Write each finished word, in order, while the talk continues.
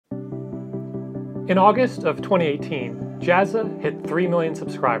In August of 2018, Jazza hit 3 million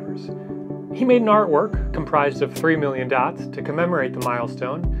subscribers. He made an artwork comprised of 3 million dots to commemorate the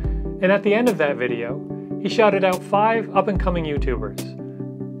milestone, and at the end of that video, he shouted out 5 up-and-coming YouTubers: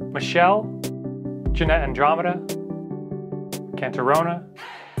 Michelle, Jeanette Andromeda, Cantrona,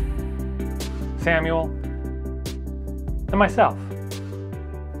 Samuel, and myself.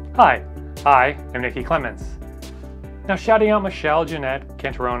 Hi, I am D Clements. Now, shouting out Michelle, Jeanette,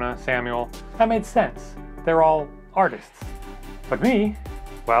 Cantrona, Samuel, that made sense. They're all artists. But me,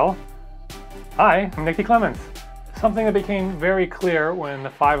 well, I am D Clements. Something that became very clear when the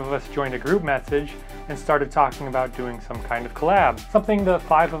 5 of us joined a group message and started talking about doing some kind of collab. Something the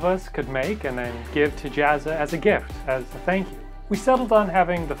 5 of us could make and then give to Jazza as a gift, as a thank you. We settled on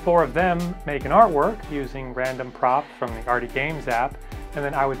having the 4 of them make an artwork using random props from the Arty Games app, and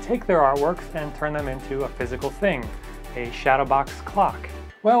then I would take their artworks and turn them into a physical thing, a Shadowbox clock.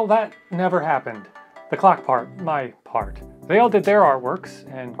 Well, that never happened. The clock part, my part. They all did their artworks,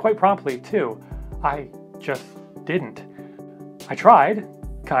 and quite promptly too. I just didn't. I tried,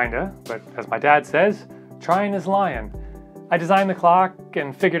 kinda, but as my dad says, trying is lying. I designed the clock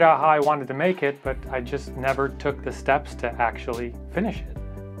and figured out how I wanted to make it, but I just never took the steps to actually finish it.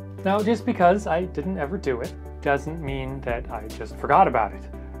 Now, just because I didn't ever do it doesn't mean that I just forgot about it.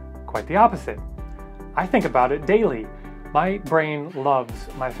 Quite the opposite. I think about it daily. My brain loves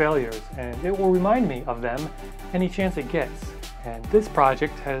my failures, and it will remind me of them any chance it gets. And this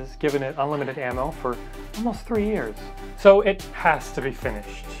project has given it unlimited ammo for almost 3 years. So it has to be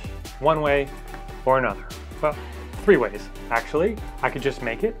finished, one way or another. Well, 3 ways, actually. I could just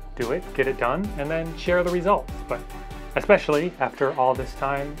make it, do it, get it done, and then share the results. But especially after all this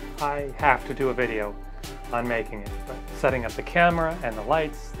time, I have to do a video on making it. But setting up the camera and the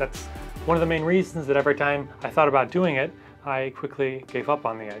lights, that's one of the main reasons that every time I thought about doing it, I quickly gave up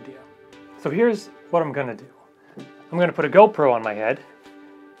on the idea. So here's what I'm gonna do. I'm gonna put a GoPro on my head,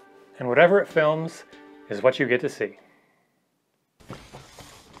 and whatever it films is what you get to see.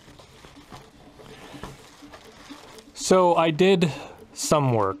 So I did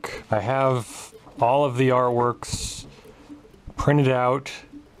some work. I have all of the artworks printed out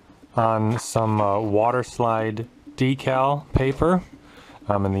on some water slide decal paper.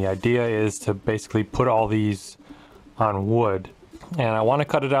 And the idea is to basically put all these on wood. And I want to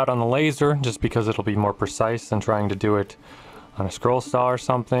cut it out on the laser just because it'll be more precise than trying to do it on a scroll saw or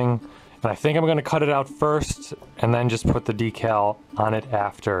something. And I think I'm going to cut it out first and then just put the decal on it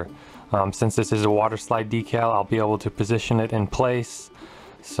after. Since this is a water slide decal, I'll be able to position it in place.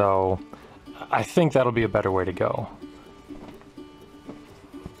 So I think that'll be a better way to go.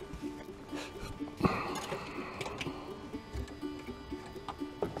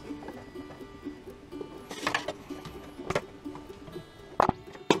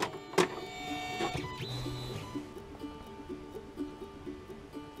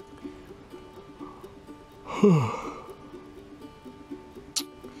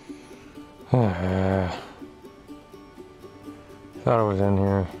 Thought it was in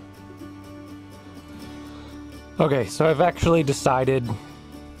here. Okay, so I've actually decided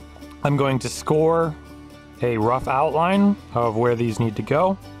I'm going to score a rough outline of where these need to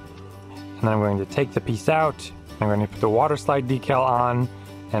go. And I'm going to take the piece out, I'm going to put the water slide decal on,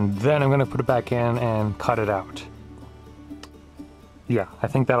 and then I'm going to put it back in and cut it out. Yeah, I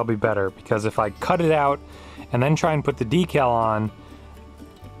think that'll be better, because if I cut it out and then try and put the decal on,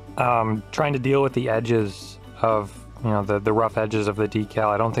 trying to deal with the edges of, you know, the rough edges of the decal,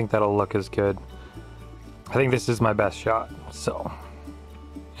 I don't think that'll look as good. I think this is my best shot, so.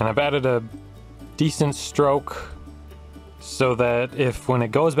 And I've added a decent stroke so that if when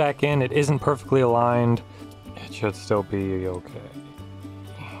it goes back in, it isn't perfectly aligned, it should still be okay.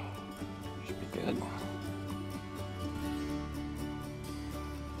 Should be good.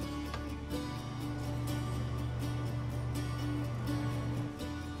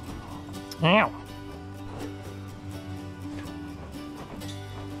 Ow.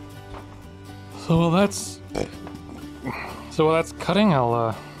 So while that's cutting,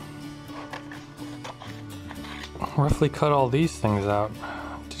 I'll roughly cut all these things out.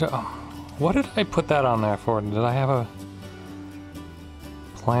 What did I put that on there for? Did I have a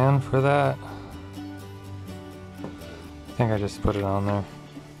plan for that? I think I just put it on there.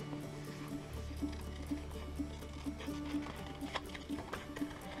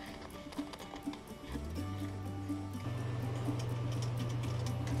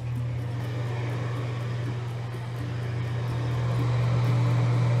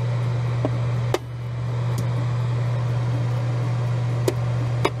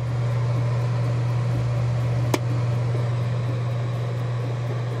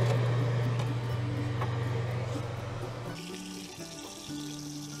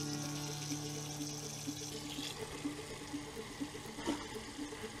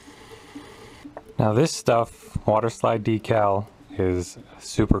 Now this stuff, water slide decal, is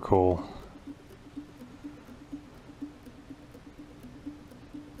super cool.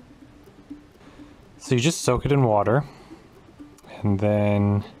 So you just soak it in water, and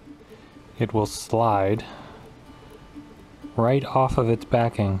then it will slide right off of its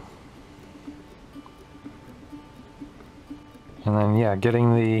backing. And then, yeah,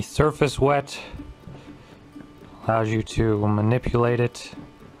 getting the surface wet allows you to manipulate it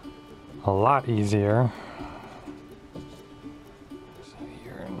a lot easier. So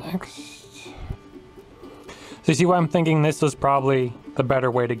here next. So you see why I'm thinking this was probably the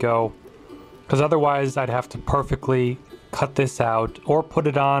better way to go, because otherwise I'd have to perfectly cut this out or put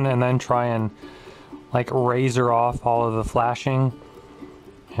it on and then try and like razor off all of the flashing.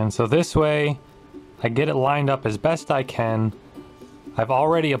 And so this way I get it lined up as best I can. I've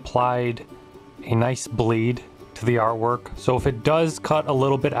already applied a nice bleed to the artwork, so if it does cut a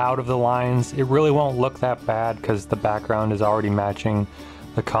little bit out of the lines, it really won't look that bad because the background is already matching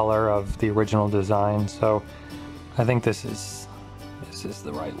the color of the original design. So I think this is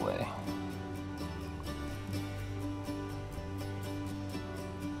the right way.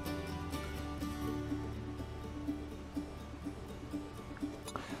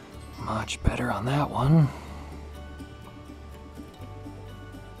 Much better on that one.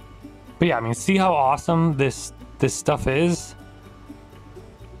 But yeah, I mean, see how awesome this stuff is?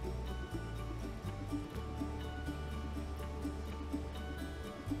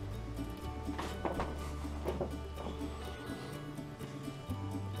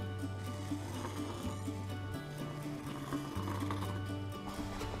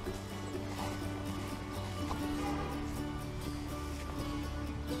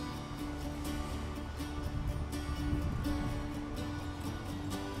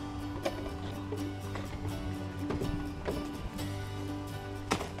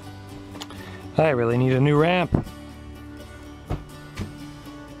 I really need a new ramp.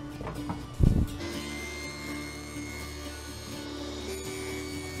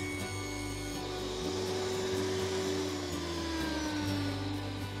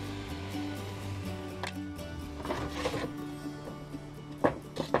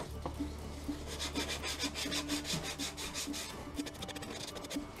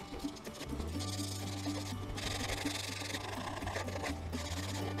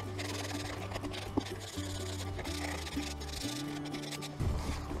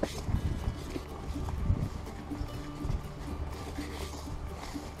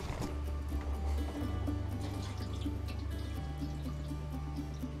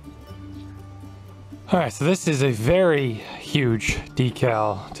 Alright, so this is a very huge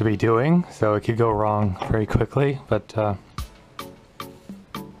decal to be doing, so it could go wrong very quickly, but I'm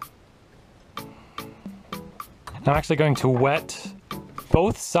actually going to wet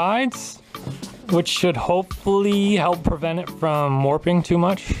both sides, which should hopefully help prevent it from warping too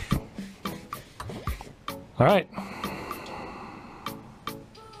much. Alright.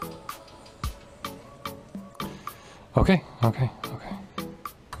 Okay.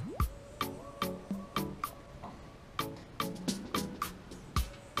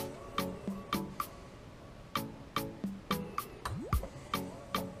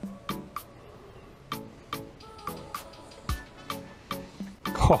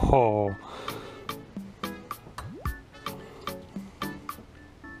 Oh.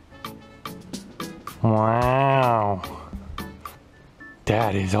 Wow.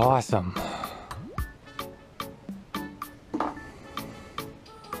 That is awesome.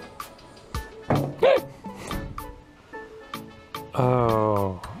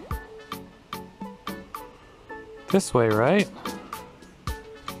 Oh. This way, right?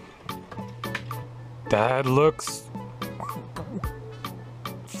 That looks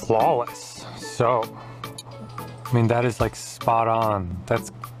flawless. So, I mean, that is like spot on.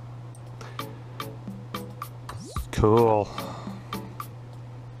 That's cool.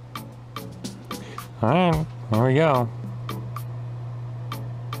 All right, there we go.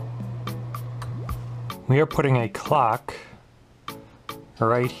 We are putting a clock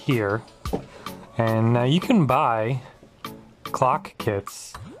right here, and now you can buy clock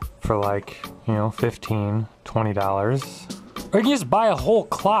kits for like, you know, $15, $20. Or you can just buy a whole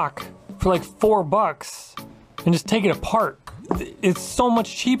clock for like $4 and just take it apart. It's so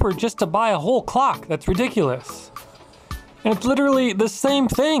much cheaper just to buy a whole clock. That's ridiculous. And it's literally the same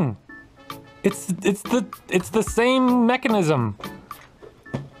thing. It's the same mechanism.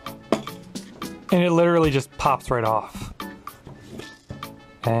 And it literally just pops right off.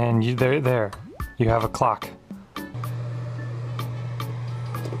 And there, you have a clock.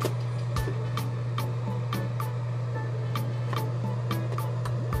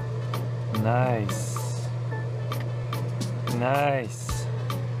 Nice. Nice.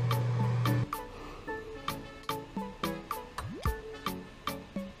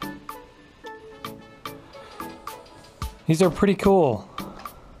 These are pretty cool.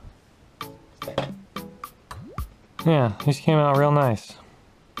 Yeah, these came out real nice.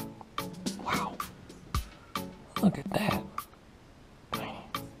 Wow. Look at that.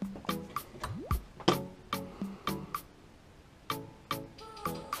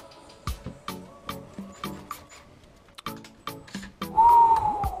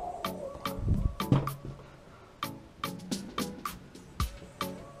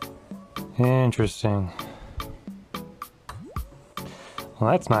 Interesting.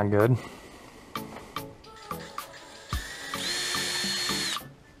 Well, that's not good.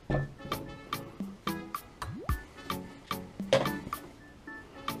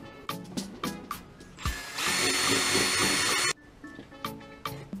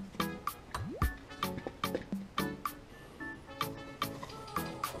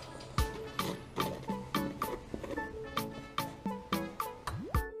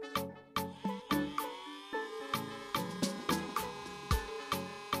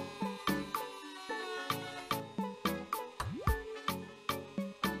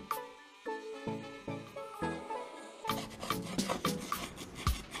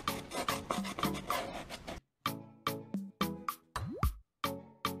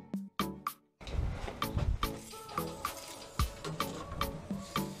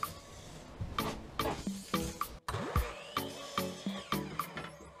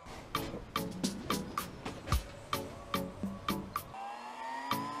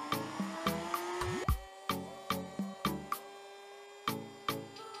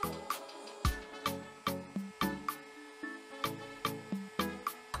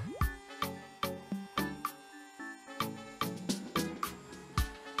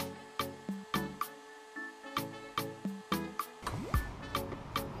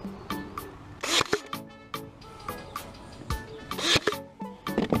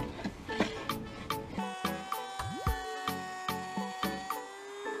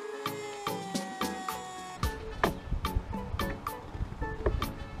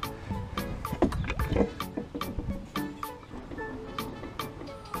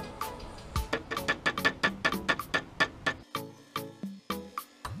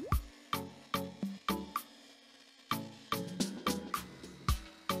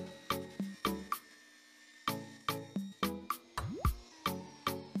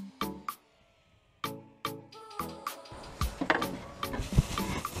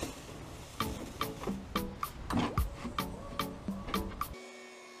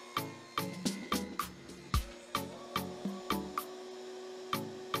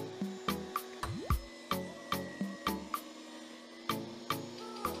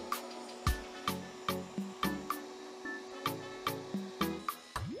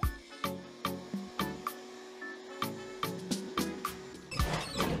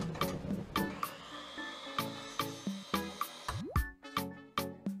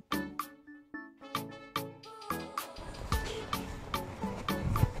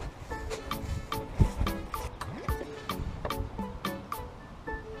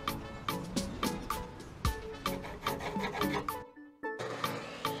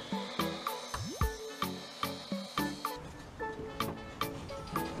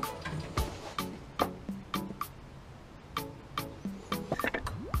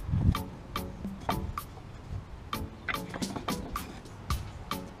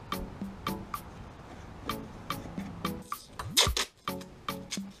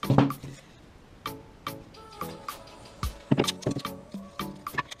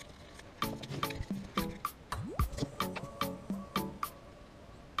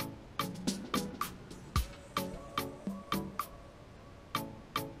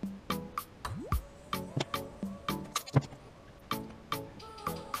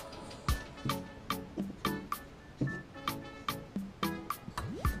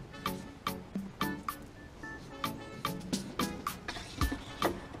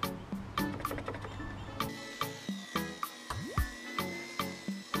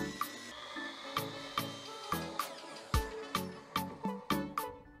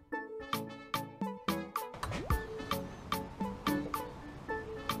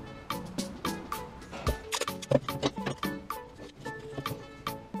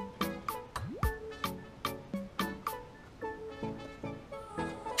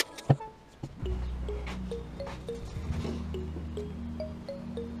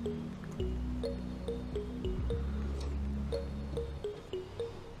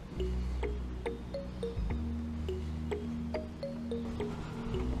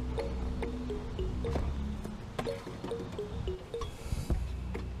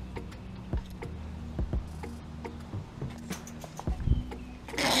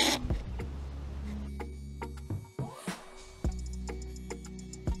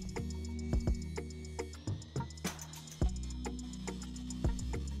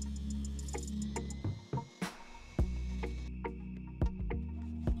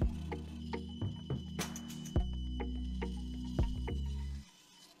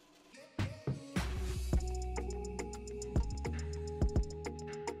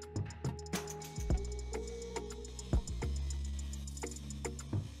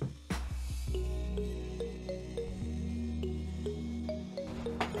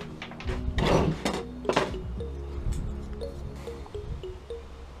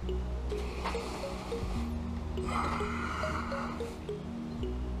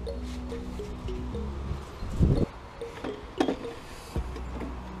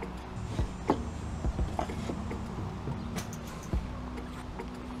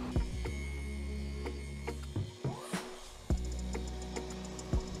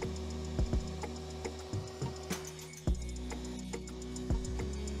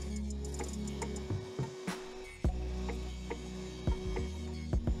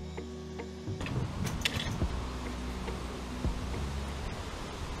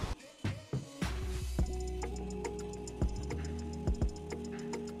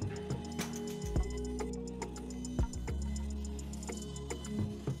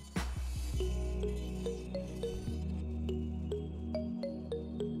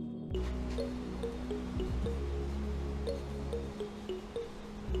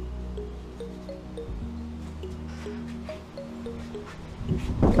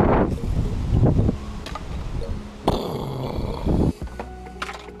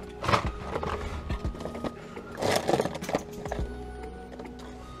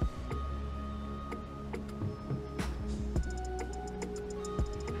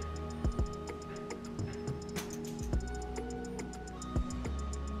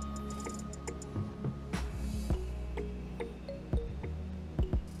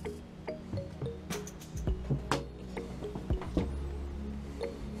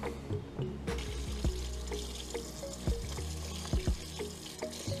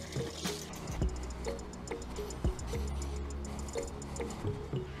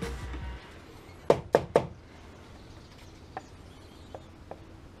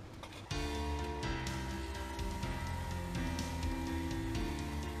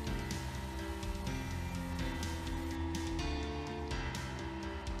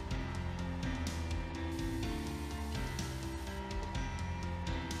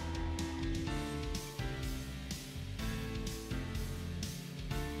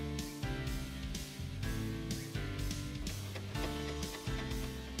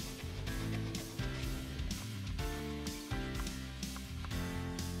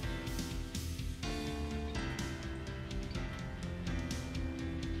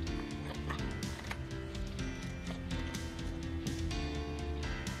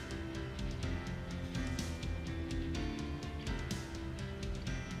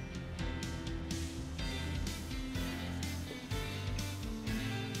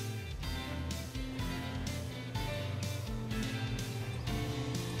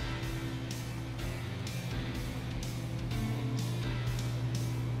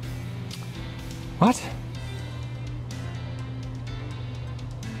 What?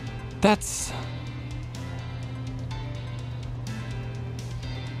 That's...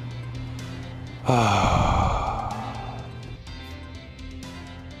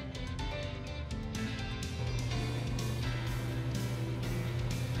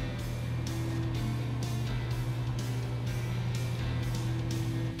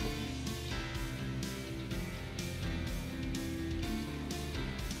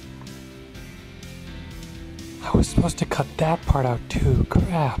 I was supposed to cut that part out too.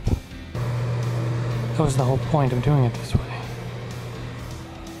 Crap. That was the whole point of doing it this way.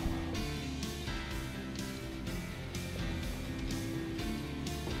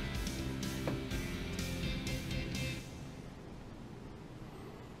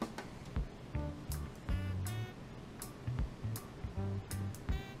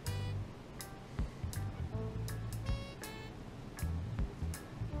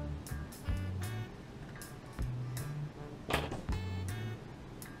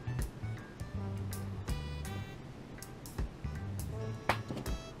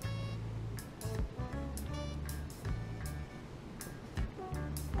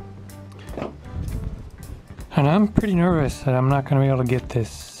 And I'm pretty nervous that I'm not going to be able to get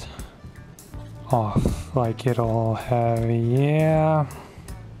this off. Like it'll have, yeah.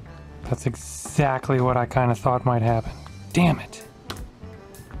 That's exactly what I kind of thought might happen. Damn it.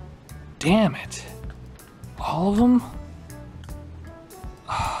 Damn it. All of them?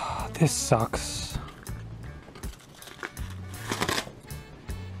 This sucks.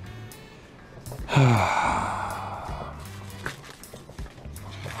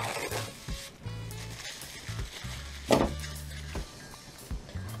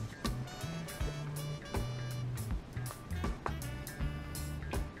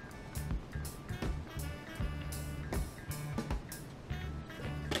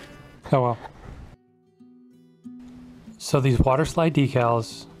 Oh well. So these water slide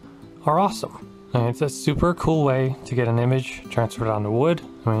decals are awesome. I mean, it's a super cool way to get an image transferred onto wood.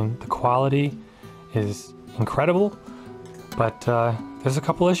 I mean, the quality is incredible, but there's a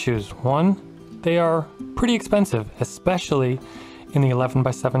couple issues. One, they are pretty expensive, especially in the 11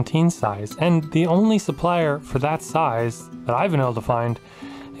 by 17 size. And the only supplier for that size that I've been able to find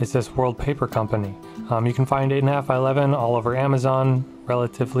is this World Paper Company. You can find 8.5 by 11 all over Amazon,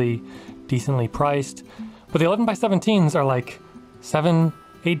 relatively decently priced. But the 11 by 17s are like $7,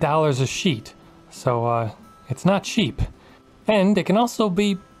 $8 a sheet. So it's not cheap. And it can also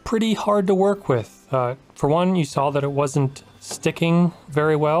be pretty hard to work with. For one, you saw that it wasn't sticking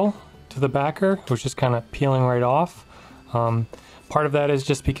very well to the backer. It was just kind of peeling right off. Part of that is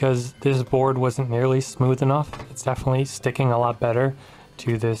just because this board wasn't nearly smooth enough. It's definitely sticking a lot better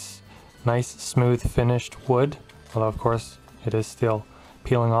to this nice smooth finished wood, although of course it is still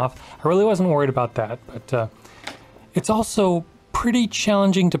peeling off. I really wasn't worried about that, but it's also pretty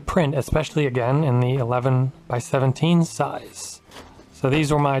challenging to print, especially again in the 11 by 17 size. So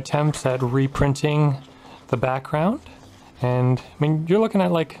these were my attempts at reprinting the background, and I mean, you're looking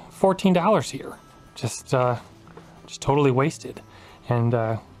at like $14 here, just totally wasted. And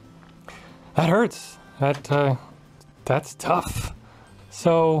that hurts. That's tough.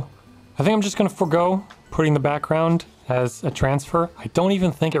 So I think I'm just gonna forego putting the background as a transfer. I don't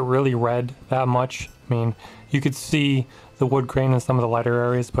even think it really read that much. I mean, you could see the wood grain in some of the lighter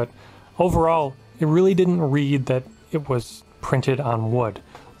areas, but overall, it really didn't read that it was printed on wood.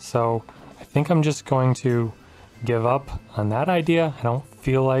 So I think I'm just going to give up on that idea. I don't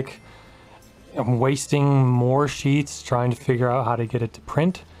feel like I'm wasting more sheets trying to figure out how to get it to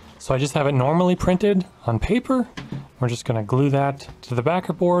print. So I just have it normally printed on paper. We're just gonna glue that to the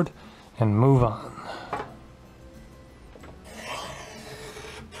backer board and move on.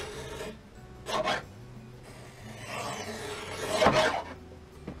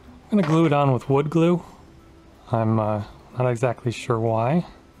 I'm gonna glue it on with wood glue. I'm not exactly sure why.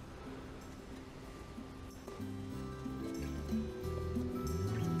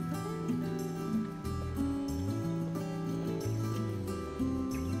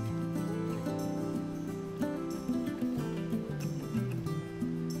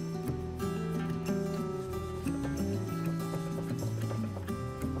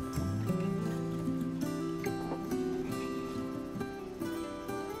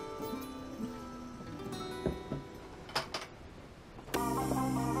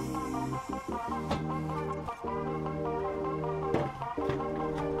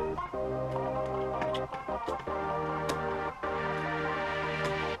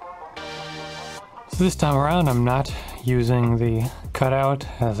 So this time around, I'm not using the cutout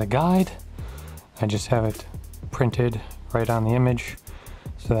as a guide. I just have it printed right on the image.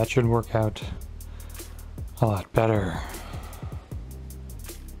 So that should work out a lot better.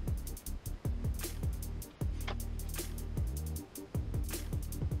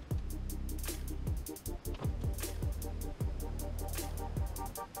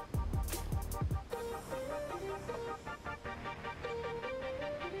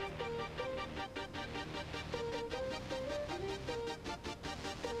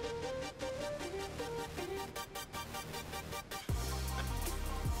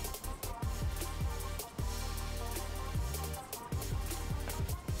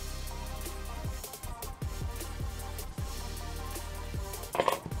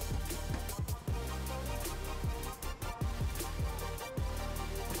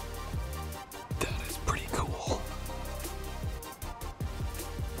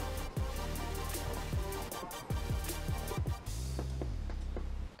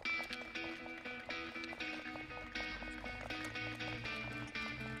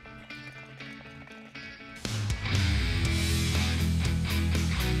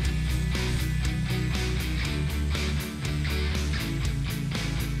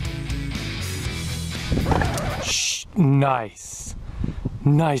 Nice.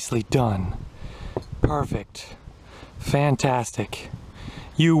 Nicely done. Perfect. Fantastic.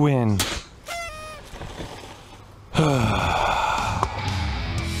 You win.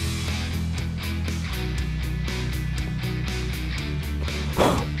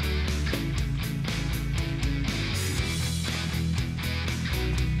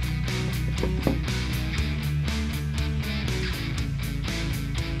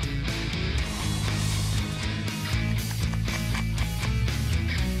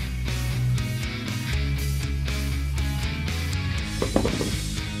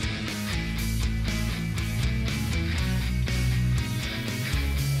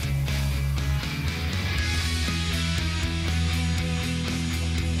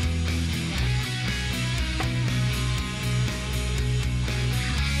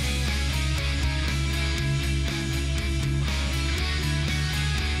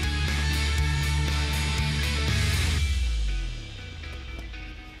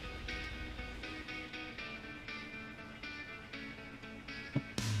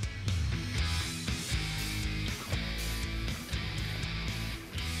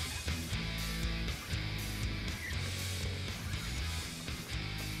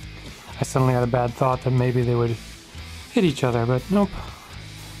 I suddenly had a bad thought that maybe they would hit each other, but nope.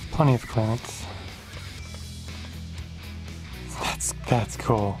 Plenty of clearance. That's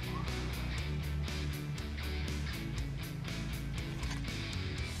cool.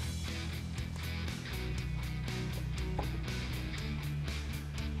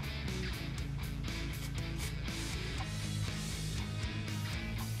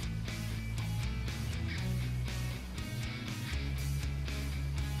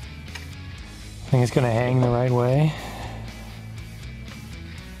 I think it's going to hang the right way.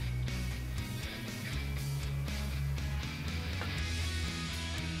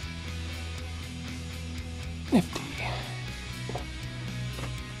 Nifty.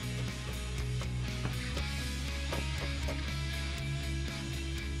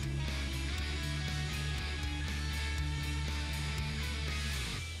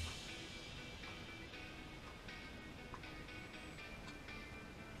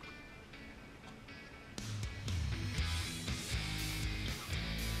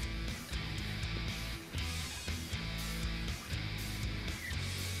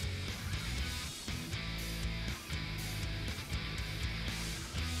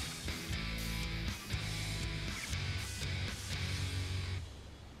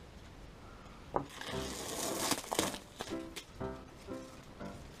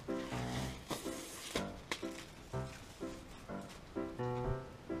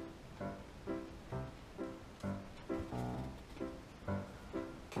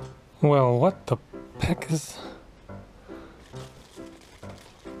 Well, what the heck is...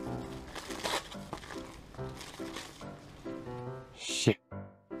 Shit.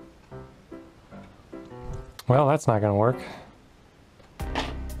 Well, that's not gonna work.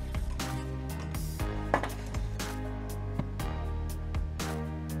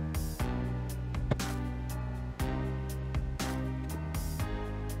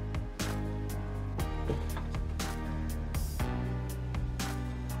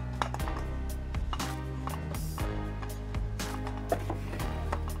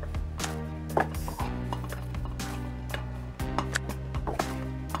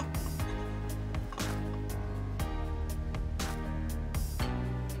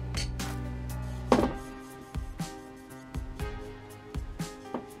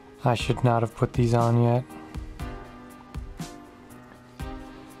 I should not have put these on yet.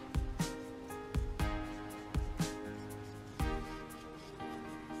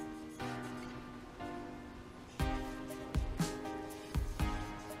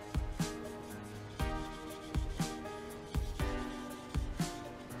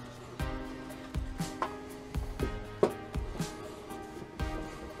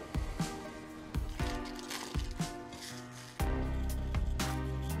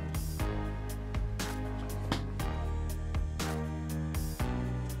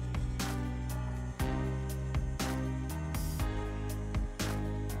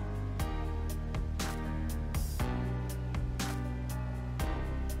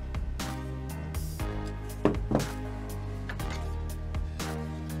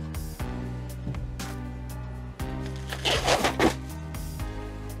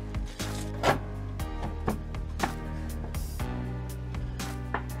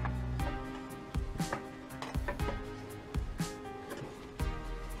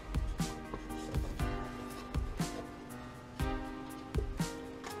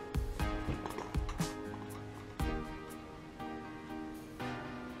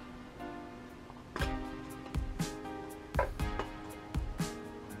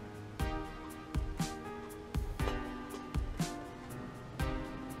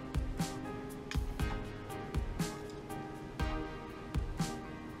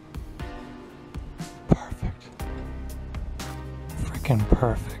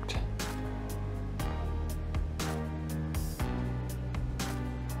 Perfect.